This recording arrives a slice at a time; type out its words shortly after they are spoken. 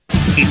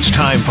It's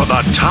time for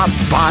the top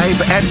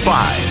 5 at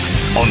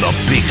 5 on the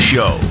Big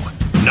Show.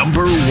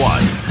 Number 1.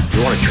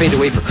 You want to trade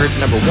away for curtain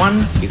number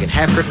 1? You can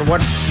have curtain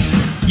 1.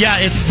 Yeah,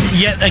 it's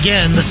yet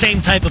again the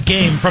same type of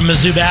game from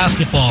Mizzou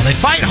basketball. They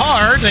fight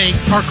hard, they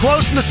are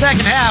close in the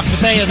second half, but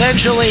they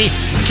eventually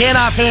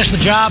cannot finish the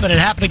job, and it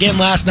happened again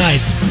last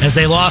night as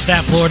they lost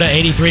at Florida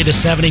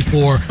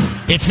 83-74.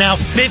 It's now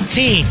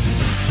 15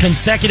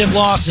 consecutive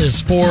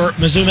losses for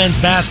Mizzou men's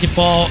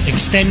basketball,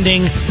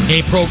 extending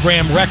a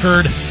program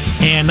record,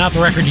 and not the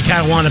record you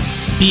kind of want to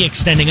be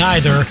extending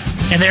either.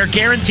 And they're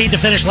guaranteed to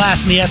finish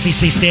last in the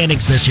SEC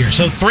standings this year.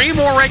 So 3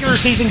 more regular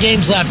season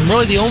games left, and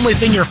really the only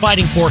thing you're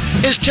fighting for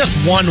is just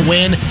 1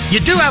 win.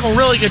 You do have a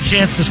really good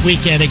chance this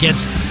weekend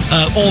against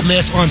Ole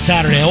Miss on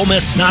Saturday. Ole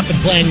Miss has not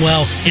been playing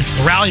well. It's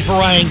the Rally for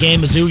Ryan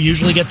game. Mizzou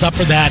usually gets up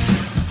for that,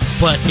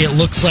 but it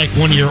looks like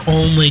one of your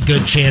only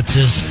good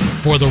chances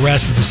for the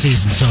rest of the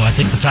season. So I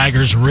think the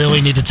Tigers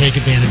really need to take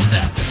advantage of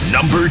that.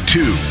 Number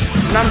 2.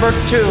 Number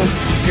 2,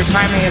 your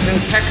timing is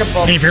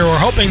impeccable. And if you were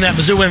hoping that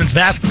Mizzou women's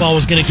basketball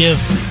was going to give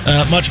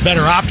much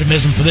better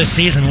optimism for this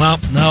season, well,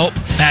 no,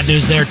 bad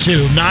news there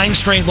too. 9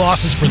 straight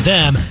losses for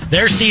them.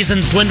 Their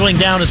season's dwindling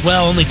down as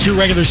well. Only 2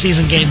 regular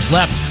season games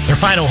left. Their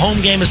final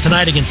home game is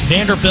tonight against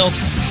Vanderbilt.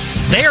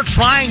 They are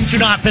trying to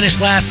not finish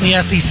last in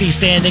the SEC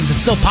standings.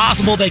 It's still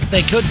possible they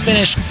could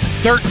finish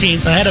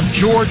 13th ahead of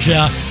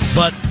Georgia,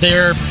 but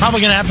they're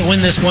probably going to have to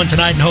win this one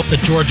tonight and hope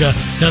that Georgia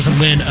doesn't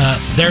win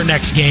their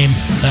next game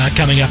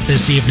coming up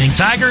this evening.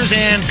 Tigers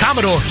and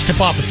Commodores tip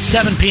off at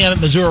 7 p.m. at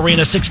Mizzou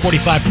Arena,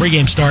 6:45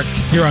 pregame start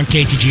here on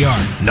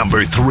KTGR.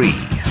 Number 3.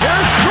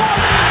 There's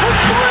Jordan for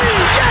 3.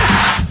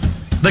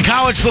 Yes! The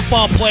College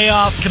Football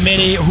Playoff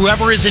Committee,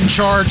 whoever is in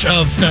charge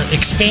of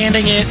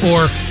expanding it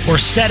or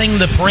setting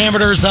the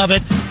parameters of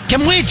it,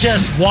 can we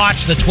just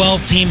watch the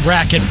 12-team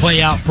bracket play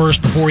out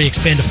first before we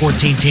expand to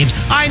 14 teams?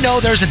 I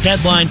know there's a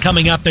deadline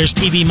coming up. There's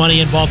TV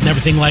money involved and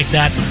everything like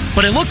that.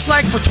 But it looks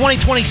like for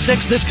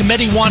 2026, this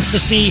committee wants to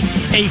see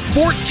a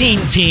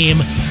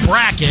 14-team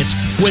bracket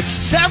with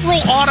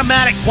several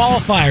automatic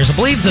qualifiers. I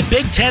believe the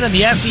Big Ten and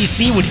the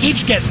SEC would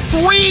each get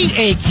 3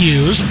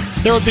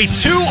 AQs. There would be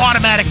 2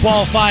 automatic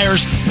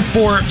qualifiers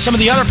for some of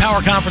the other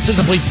power conferences,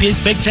 I believe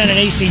Big Ten and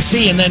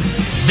ACC, and then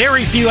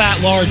very few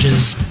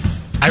at-larges.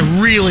 I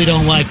really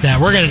don't like that.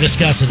 We're going to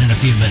discuss it in a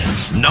few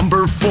minutes.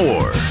 Number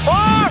 4.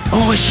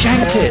 Oh,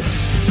 shanked it.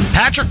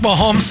 Patrick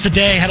Mahomes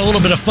today had a little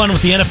bit of fun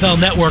with the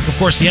NFL Network. Of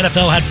course, the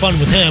NFL had fun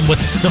with him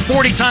with the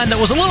 40 time that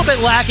was a little bit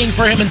lacking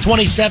for him in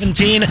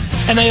 2017,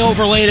 and they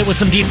overlaid it with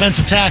some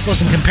defensive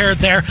tackles and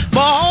compared there.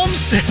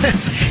 Mahomes,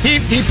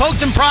 he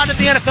poked and prodded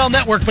the NFL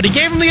Network, but he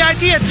gave him the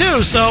idea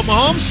too. So,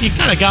 Mahomes, you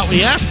kind of got what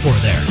you asked for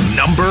there.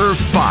 Number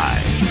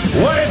 5.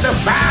 What did the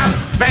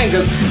 5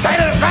 fingers say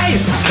to the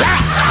face?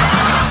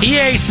 Slap!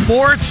 EA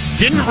Sports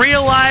didn't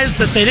realize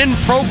that they didn't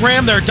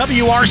program their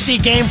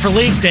WRC game for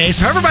League Day,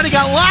 so everybody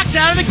got locked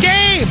out of the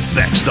game.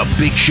 That's the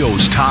Big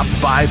Show's top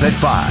 5 at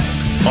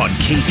 5 on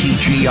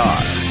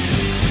KTGR.